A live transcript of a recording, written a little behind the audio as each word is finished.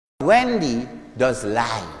Wendy does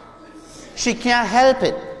lie. She can't help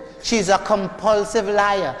it. She's a compulsive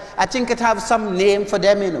liar. I think it has some name for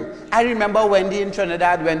them, you know. I remember Wendy in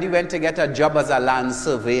Trinidad. Wendy went to get a job as a land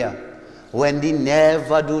surveyor. Wendy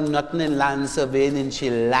never do nothing in land surveying in she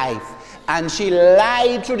life. And she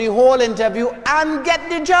lied through the whole interview and get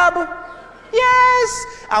the job. Yes.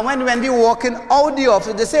 And when Wendy walking out the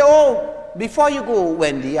office, they say, oh, before you go,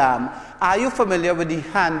 Wendy, are you familiar with the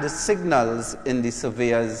hand signals in the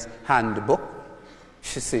surveyor's handbook?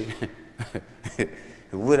 She said,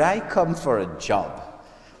 would I come for a job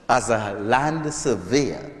as a land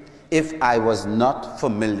surveyor if I was not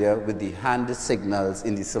familiar with the hand signals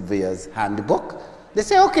in the surveyor's handbook? They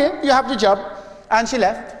say, okay, you have the job. And she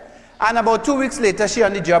left. And about 2 weeks later, she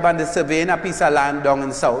on the job and they're surveying a piece of land down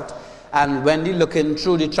in south. And Wendy looking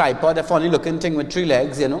through the tripod, a funny looking thing with 3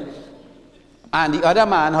 legs, you know. And the other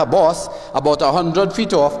man, her boss, about 100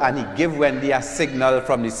 feet off, and he give Wendy a signal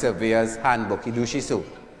from the surveyor's handbook. He do she so.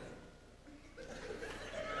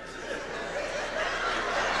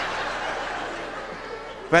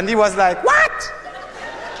 Wendy was like, what?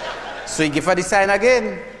 So he give her the sign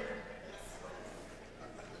again.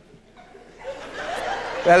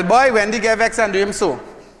 Well, boy, Wendy gave X and do him so.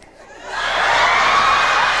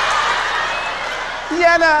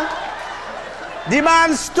 Yeah, nah. The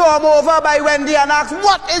man storm over by Wendy and asked,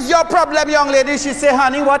 what is your problem, young lady? She said,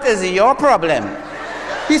 honey, what is your problem?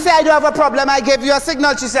 He said, I don't have a problem. I gave you a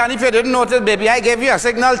signal. She said, and if you didn't notice, baby, I gave you a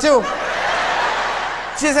signal too.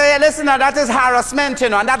 She said, hey, listen, now, that is harassment, you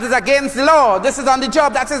know, and that is against the law. This is on the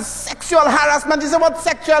job. That is sexual harassment. He said, what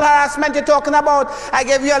sexual harassment you're talking about? I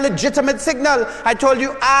gave you a legitimate signal. I told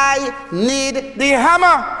you I need the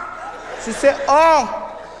hammer. She said, oh.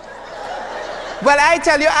 Well, I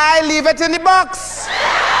tell you, I leave it in the box.